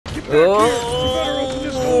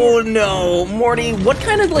Oh no, Morty, what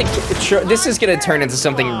kind of like, this is gonna turn into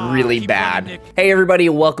something really bad. Hey everybody,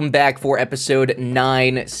 welcome back for episode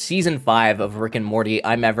 9, season 5 of Rick and Morty.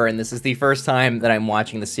 I'm Ever, and this is the first time that I'm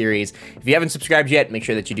watching the series. If you haven't subscribed yet, make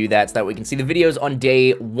sure that you do that so that we can see the videos on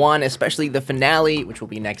day 1, especially the finale, which will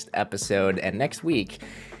be next episode and next week.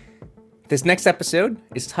 This next episode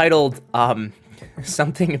is titled,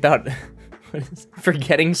 something about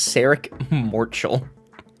forgetting Sarah Morchel.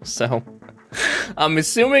 So, I'm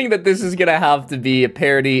assuming that this is gonna have to be a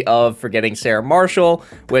parody of Forgetting Sarah Marshall,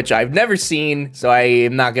 which I've never seen, so I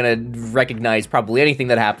am not gonna recognize probably anything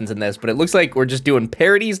that happens in this, but it looks like we're just doing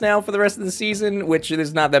parodies now for the rest of the season, which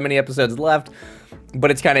there's not that many episodes left, but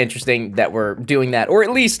it's kind of interesting that we're doing that, or at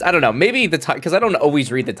least, I don't know, maybe the because I don't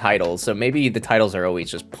always read the titles, so maybe the titles are always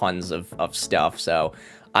just puns of stuff, so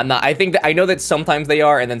I'm not, I know that sometimes they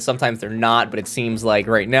are, and then sometimes they're not, but it seems like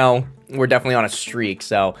right now, we're definitely on a streak,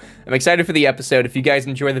 so I'm excited for the episode. If you guys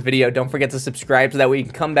enjoy the video, don't forget to subscribe so that way you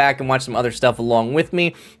can come back and watch some other stuff along with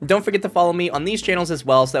me. Don't forget to follow me on these channels as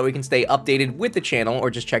well so that we can stay updated with the channel or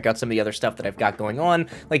just check out some of the other stuff that I've got going on,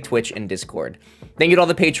 like Twitch and Discord. Thank you to all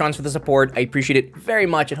the patrons for the support. I appreciate it very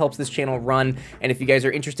much. It helps this channel run, and if you guys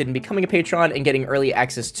are interested in becoming a patron and getting early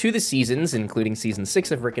access to the seasons, including season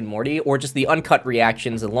 6 of Rick and Morty, or just the uncut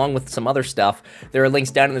reactions along with some other stuff, there are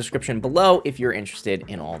links down in the description below if you're interested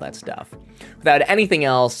in all that stuff. Without anything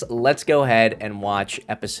else, let's go ahead and watch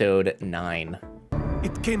episode 9.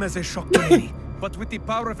 It came as a shock to me, but with the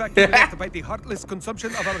power evacuated by the heartless consumption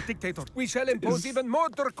of our dictator, we shall impose even more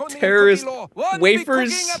draconian terrorist law, one wafers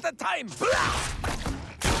big cooking at a time.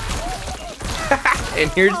 And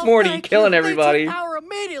here's Morty killing everybody. Power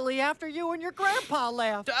immediately after you and your grandpa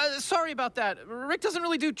left. Sorry about that. Rick doesn't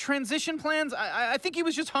really do transition plans. I think he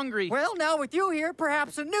was just hungry. Well, now with you here,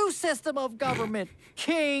 perhaps a new system of government.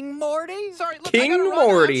 King Morty? Sorry, look, King I gotta run.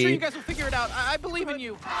 Morty. I'm sure you guys will figure it out. I believe in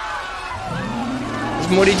you. Is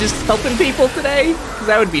Morty just helping people today? 'Cause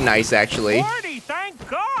that would be nice, actually. Morty, thank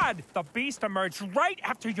God! The beast emerged right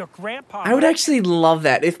after your grandpa. I would actually love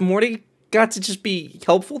that if Morty got to just be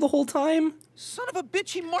helpful the whole time. Son of a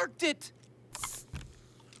bitch, he marked it.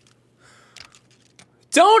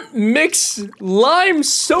 Don't mix lime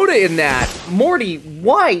soda in that. Morty,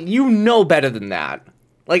 why? You know better than that.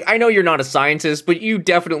 Like, I know you're not a scientist, but you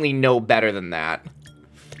definitely know better than that.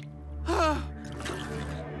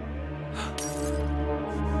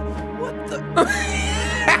 What the?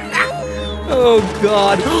 Oh,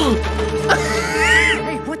 God.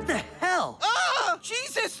 Hey, what the hell? Ah,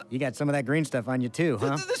 Jesus! You got some of that green stuff on you too,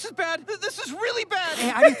 huh? This is bad. This is really bad. Hey,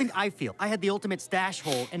 how do you think I feel? I had the ultimate stash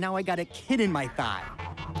hole, and now I got a kid in my thigh.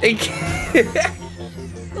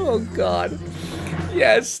 Oh, God.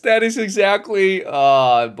 Yes, that is exactly...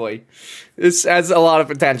 Oh, boy. This has a lot of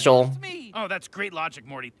potential. Me. Oh, that's great logic,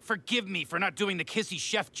 Morty. Forgive me for not doing the kissy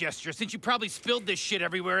chef gesture, since you probably spilled this shit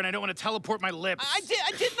everywhere and I don't want to teleport my lips. I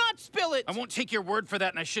did not spill it. I won't take your word for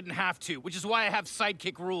that, and I shouldn't have to, which is why I have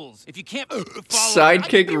sidekick rules. If you can't follow...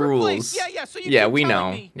 Sidekick rules. Yeah, so you yeah, keep we telling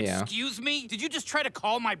know. me. Yeah. Excuse me? Did you just try to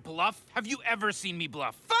call my bluff? Have you ever seen me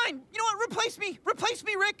bluff? Fine. You know what? Replace me. Replace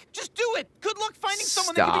me, Rick. Just do it. Good luck finding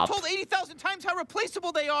someone that can Stop. be told 80,000 times how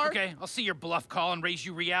replaceable they are. Okay, I'll see your bluff call and raise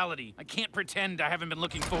you reality. I can't pretend I haven't been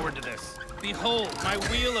looking forward to this. Behold, my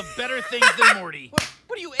wheel of better things than Morty.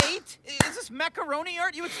 What are you, 8? Is this macaroni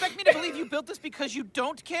art? You expect me to believe you built this because you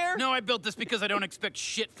don't care? No, I built this because I don't expect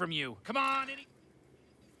shit from you. Come on,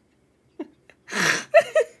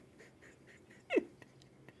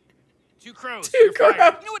 Two crows. You're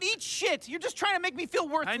fired. You know what? Eat shit. You're just trying to make me feel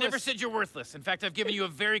worthless. I never said you're worthless. In fact, I've given you a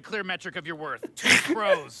very clear metric of your worth. 2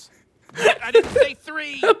 crows. I didn't say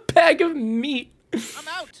 3. A bag of meat. I'm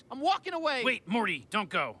out. I'm walking away. Wait, Morty, don't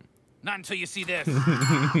go. Not until you see this.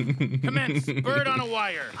 Commence. Bird on a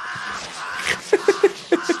wire.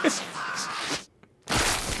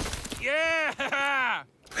 Yeah!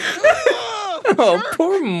 Oh,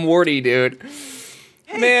 poor Morty, dude.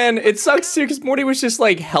 Man, it sucks too, because Morty was just,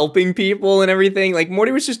 like, helping people and everything. Like,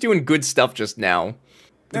 Morty was just doing good stuff just now.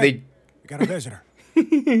 Hey, you got a visitor.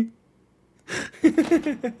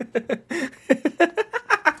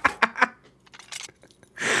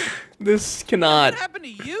 This cannot... What happened to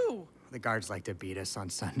you? The guards like to beat us on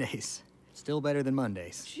Sundays. Still better than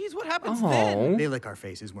Mondays. Jeez, what happens Oh. then? They lick our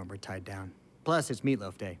faces when we're tied down. Plus, it's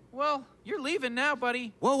meatloaf day. Well, you're leaving now,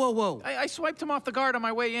 buddy. Whoa, whoa, whoa. I swiped him off the guard on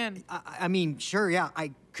my way in. I mean, sure, yeah,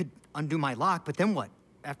 I could undo my lock, but then what?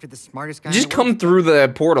 After the smartest guy in Just the come world- through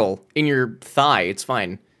the portal in your thigh. It's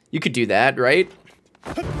fine. You could do that, right?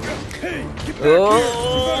 Hey, get back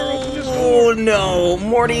Oh, Oh no,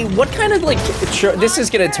 Morty, what kind of like, this is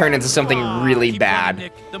gonna turn into something really Keep running, bad.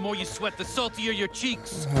 Nick. The more you sweat, the saltier your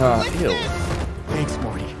cheeks. Ew. Thanks,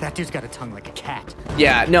 Morty. That dude's got a tongue like a cat.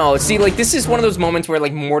 Yeah, no, see, like, this is one of those moments where,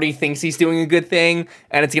 like, Morty thinks he's doing a good thing,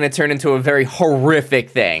 and it's gonna turn into a very horrific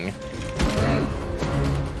thing.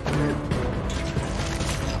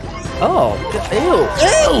 Oh, ew,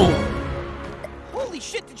 Holy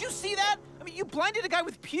shit, did you see that? I mean, you blinded a guy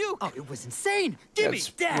with puke. Oh, it was insane. ew. Gimme That's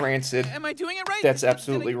that. rancid. Am I doing it right? That's Did I-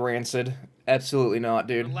 absolutely rancid. Absolutely not,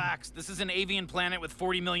 dude. Relax. This is an avian planet with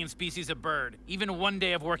 40 million species of bird. Even one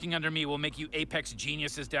day of working under me will make you apex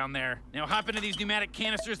geniuses down there. Now hop into these pneumatic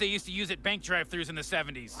canisters they used to use at bank drive-thrus in the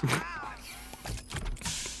 70s.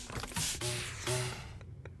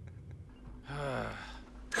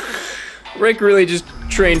 Rick really just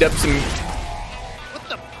trained up some... What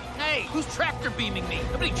the? Hey, who's tractor beaming me?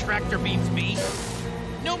 Nobody tractor beams me.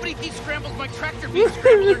 Nobody de-scrambles my tractor beam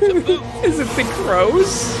scrambler to boot. Is it the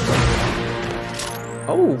crows?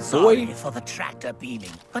 Oh, Sorry boy. for the tractor beaming,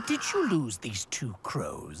 but did you lose these 2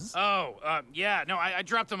 crows? Oh, yeah, no, I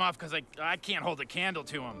dropped them off because I can't hold a candle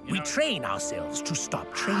to them. We train ourselves to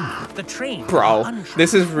stop training. The train. Bro,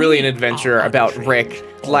 this is really an adventure about Rick,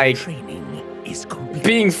 like, Training is complete.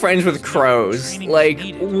 being friends with crows. Training Like, is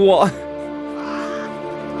needed. what?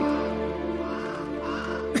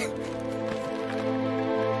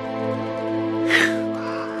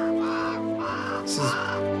 This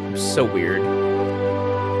is so weird.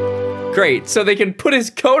 Great, so they can put his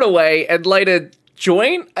coat away and light a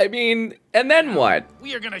joint? I mean, and then what?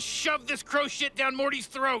 We are gonna shove this crow shit down Morty's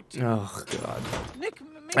throat. Oh, God. Nick,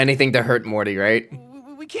 maybe Anything to hurt Morty, right?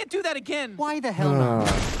 we can't do that again. Why the hell not?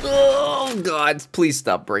 Oh, God, please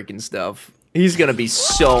stop breaking stuff. He's gonna be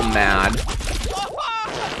so mad. Here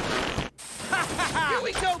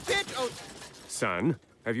we go, bitch. Oh, Son,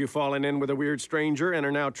 have you fallen in with a weird stranger and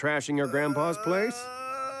are now trashing your grandpa's place?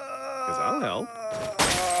 Because I'll help.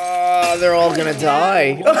 They're all gonna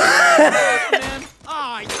die. man.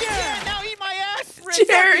 Ah, yeah. Now eat my ass.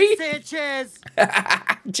 Jerry! Sanchez.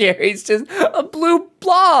 Jerry's just a blue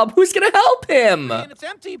blob. Who's gonna help him? And it's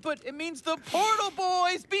empty, but it means the portal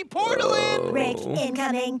boys be portaling. Rick,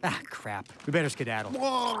 incoming. Ah, crap. We better skedaddle.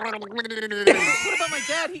 What about my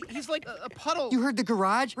dad? He's like a puddle. You heard the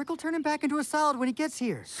garage? Rick will turn him back into a solid when he gets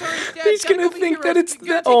here. Sorry, Dad. He's gotta gonna go meet think your- that it's you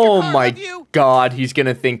gotta the. take your Oh car, my love you. God, he's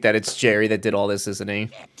gonna think that it's Jerry that did all this, isn't he?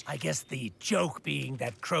 I guess the joke being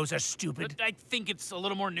that crows are stupid. But I think it's a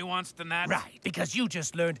little more nuanced than that. Right, because you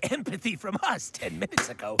just learned empathy from us 10 minutes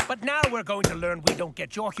ago. But now we're going to learn we don't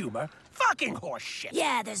get your humor. Fucking horse shit.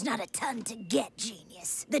 Yeah, there's not a ton to get,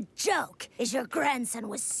 genius. The joke is your grandson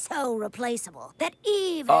was so replaceable that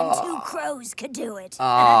even 2 crows could do it. It's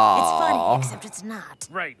funny, except it's not.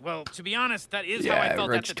 Right. Well, to be honest, that is how Yeah, I felt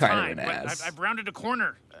Rick's at the kind of time. an But ass. I've rounded a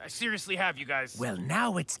corner. I seriously have, you guys. Well,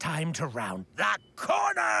 now it's time to round the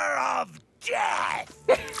corner of death.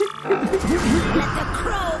 Let the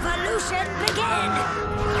Crow-volution begin.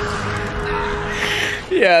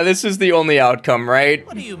 Yeah, this is the only outcome, right?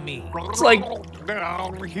 What do you mean? It's like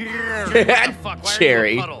Down here. What the fuck? Why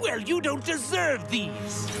Jerry. Are you a puddle? Well, you don't deserve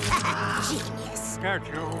these. Genius. Got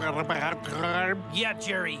you a bad time. Yeah,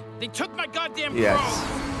 Jerry. They took my goddamn yes.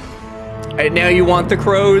 crow. And now you want the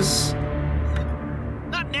crows?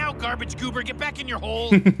 Not now, garbage goober. Get back in your hole.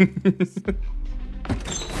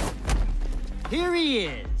 Here he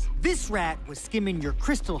is. This rat was skimming your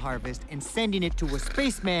crystal harvest and sending it to a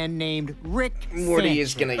spaceman named Rick Morty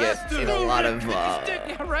is Sanchez. gonna get in a lot of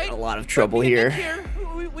Yeah, right? a lot of trouble But being here. in here,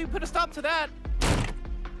 we put a stop to that.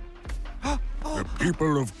 The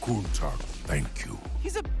people of Kuntak, thank you.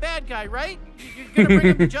 He's a bad guy, right? You're gonna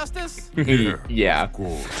bring him to justice? Yeah, Of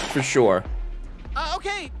course. for sure.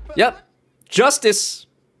 Okay. But Yep, justice,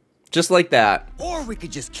 just like that. Or we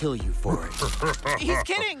could just kill you for it. He's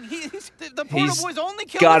kidding. The Portal He's Boys only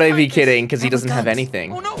killed gotta him be like kidding because he Have a doesn't have guns.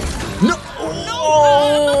 anything. Oh no!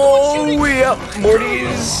 Oh, yep.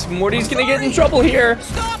 Morty's gonna get in trouble here.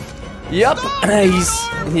 Stop! Yep.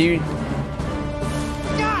 He.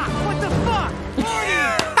 Ah, what the fuck?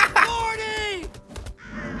 Morty!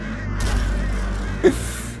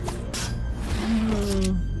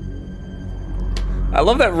 I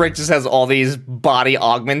love that Rick just has all these body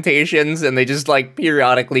augmentations and they just like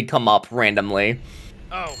periodically come up randomly.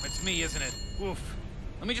 Oh, it's me, isn't it? Oof.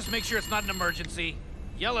 Let me just make sure it's not an emergency.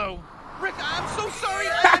 Yellow. Rick, I'm so sorry.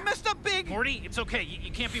 I messed up big. Morty, it's okay.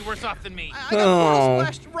 You can't be worse off than me. I got Oh. portal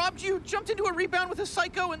splashed, robbed you, jumped into a rebound with a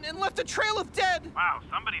psycho, and left a trail of dead. Wow,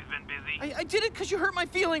 somebody's been busy. I did it because you hurt my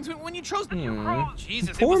feelings when you chose the Oh,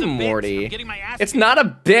 Jesus, it Poor was a bit. Morty. I'm getting my ass It's beat. not a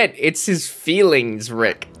bit, it's his feelings,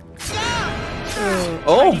 Rick.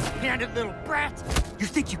 Oh, Handed little brat. You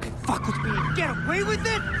think you can fuck with me and get away with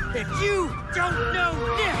it? Then you don't know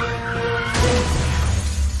Nick!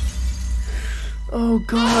 Oh,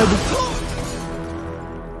 God.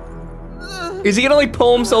 Is he gonna, like,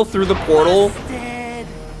 pull himself through the portal?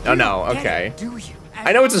 Oh, no, okay.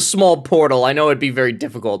 I know it's a small portal. I know it'd be very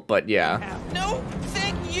difficult, but yeah. No,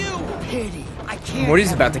 thank you. Pity. I can't.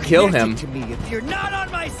 Morty's about to kill him. To me if you're not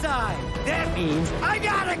on my side. That means I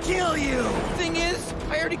gotta kill you. Thing is,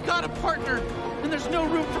 I already got a partner, and there's no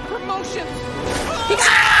room for promotions.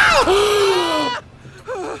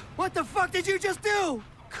 What the fuck did you just do?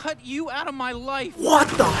 Cut you out of my life. What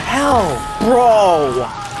the hell, bro?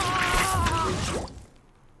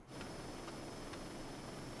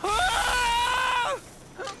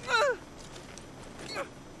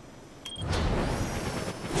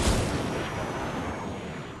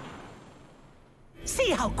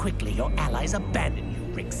 See how quickly your allies abandon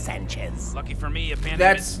you, Rick Sanchez. Lucky for me,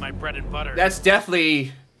 abandonment's my bread and butter. That's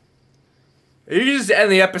definitely... You can just end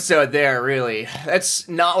the episode there, really. That's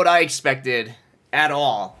not what I expected at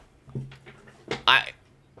all.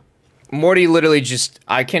 Morty literally just...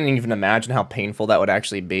 I can't even imagine how painful that would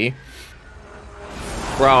actually be.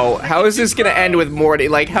 Bro, how is this gonna end with Morty?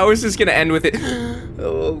 Like, how is this gonna end with it?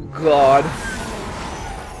 Oh, God.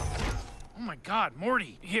 God,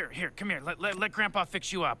 Morty, here, come here. Let Grandpa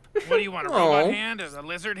fix you up. What do you want, a robot hand, a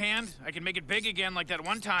lizard hand? I can make it big again like that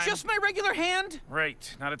one time. Just my regular hand?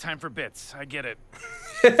 Right, not a time for bits. I get it.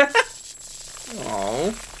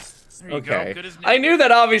 Oh. There you Okay. go. Good as new. I knew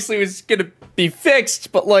that obviously was gonna be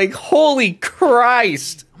fixed, but like, holy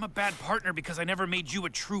Christ. I'm a bad partner because I never made you a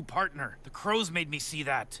true partner. The crows made me see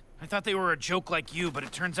that. I thought they were a joke like you, but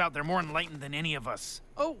it turns out they're more enlightened than any of us.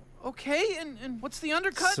 Oh, okay, and what's the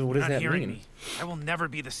undercut? So what does You're not that hearing mean? me. I will never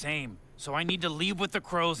be the same. So I need to leave with the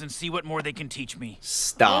crows and see what more they can teach me.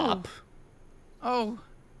 Stop. Oh.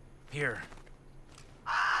 Here.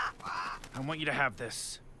 I want you to have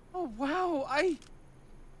this. Oh, wow, You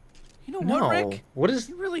know No. what, Rick? What is...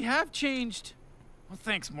 You really have changed. Well,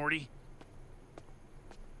 thanks, Morty.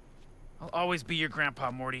 I'll always be your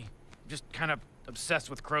grandpa, Morty. I'm just kind of obsessed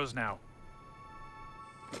with crows now.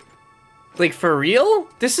 Like, for real?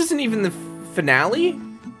 This isn't even the finale?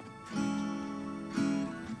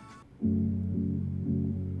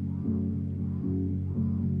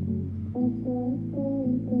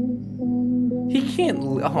 He can't...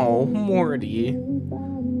 Oh, Morty.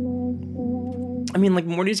 I mean, like,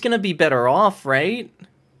 Morty's gonna be better off, right?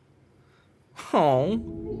 Oh.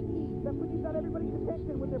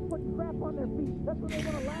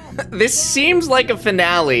 This seems like a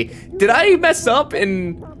finale. Did I mess up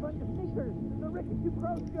and...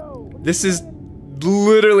 This is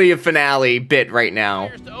literally a finale bit right now.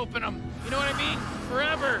 Here's to open them. You know what I mean?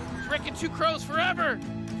 Forever. Rick and two crows forever.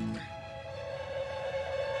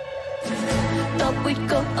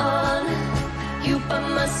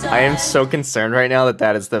 I am so concerned right now that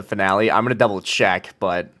that is the finale. I'm gonna double check,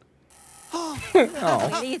 but... Where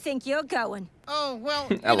do you think you're going? Oh, well,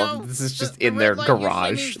 I love this is just in their red light usually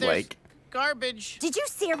garage, means there's like... garbage. Did you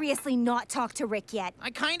seriously not talk to Rick yet? I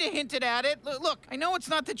kind of hinted at it. Look, I know it's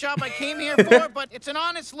not the job I came here for, but it's an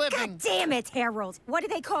honest living. God damn it, Harold. What do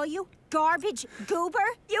they call you? Garbage goober?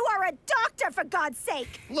 You are a doctor, for God's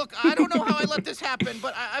sake. Look, I don't know how I let this happen,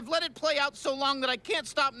 but I've let it play out so long that I can't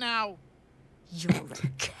stop now. You're a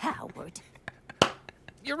coward.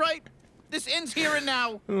 You're right. This ends here and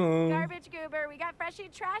now. Garbage goober, we got freshly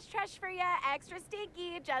trash for ya. Extra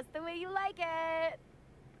stinky, just the way you like it.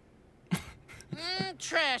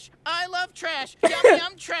 Trash. I love trash. Yum,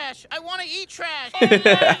 yum, trash. I want to eat trash.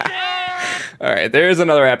 All right, there's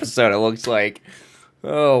another episode, it looks like.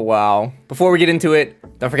 Oh, wow. Before we get into it,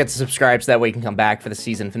 don't forget to subscribe so that way you can come back for the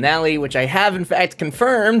season finale, which I have, in fact,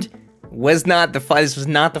 confirmed was not this was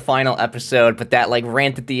not the final episode, but that, like,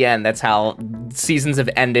 rant at the end, that's how seasons have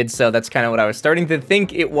ended, so that's kind of what I was starting to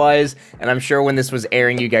think it was, and I'm sure when this was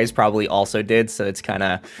airing, you guys probably also did, so it's kind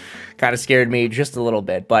of scared me just a little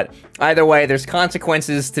bit. But either way, there's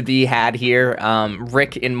consequences to be had here.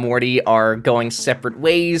 Rick and Morty are going separate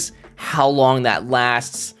ways. How long that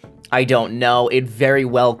lasts, I don't know. It very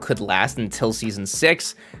well could last until season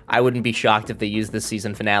 6. I wouldn't be shocked if they use this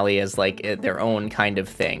season finale as like their own kind of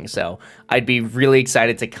thing. So I'd be really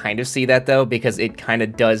excited to kind of see that though, because it kind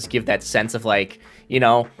of does give that sense of like, you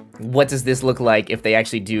know, what does this look like if they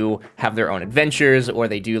actually do have their own adventures, or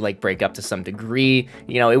they do like break up to some degree.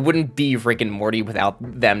 You know, it wouldn't be Rick and Morty without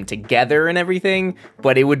them together and everything,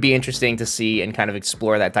 but it would be interesting to see and kind of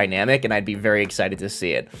explore that dynamic, and I'd be very excited to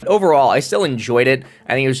see it. Overall, I still enjoyed it.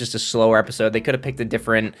 I think it was just a slower episode. They could have picked a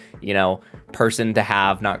different, you know, person to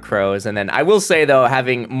have, not crows. And then I will say though,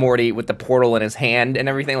 having Morty with the portal in his hand and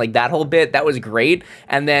everything, like that whole bit, that was great.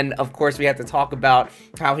 And then of course we have to talk about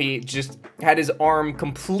how he just had his arm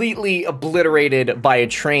completely obliterated by a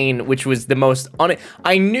train, which was the most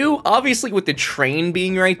I knew, obviously with the train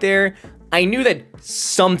being right there, I knew that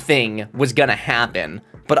something was gonna happen.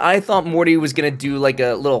 But I thought Morty was gonna do like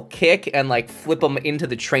a little kick and like flip him into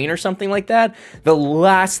the train or something like that. The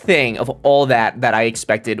last thing of all that I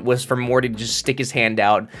expected was for Morty to just stick his hand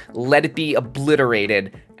out, let it be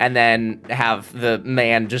obliterated, and then have the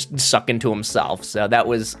man just suck into himself. So that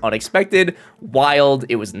was unexpected, wild,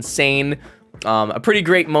 it was insane. A pretty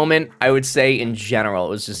great moment, I would say, in general.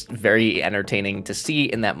 It was just very entertaining to see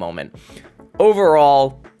in that moment.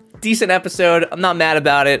 Overall, decent episode. I'm not mad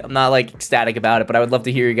about it. I'm not like ecstatic about it, but I would love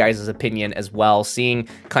to hear your guys' opinion as well. Seeing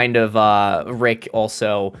kind of Rick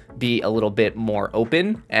also be a little bit more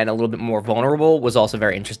open and a little bit more vulnerable was also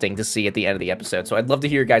very interesting to see at the end of the episode. So I'd love to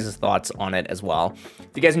hear your guys' thoughts on it as well. If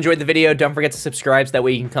you guys enjoyed the video, don't forget to subscribe so that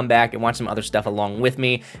way you can come back and watch some other stuff along with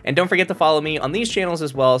me. And don't forget to follow me on these channels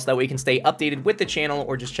as well so that way you can stay updated with the channel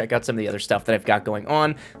or just check out some of the other stuff that I've got going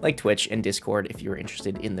on, like Twitch and Discord if you're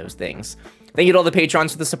interested in those things. Thank you to all the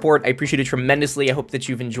patrons for the support. I appreciate it tremendously. I hope that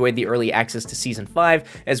you've enjoyed the early access to Season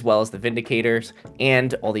 5, as well as the Vindicators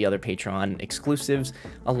and all the other Patreon exclusives,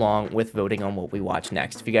 along with voting on what we watch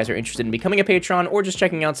next. If you guys are interested in becoming a patron or just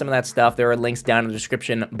checking out some of that stuff, there are links down in the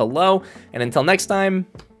description below. And until next time,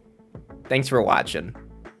 thanks for watching.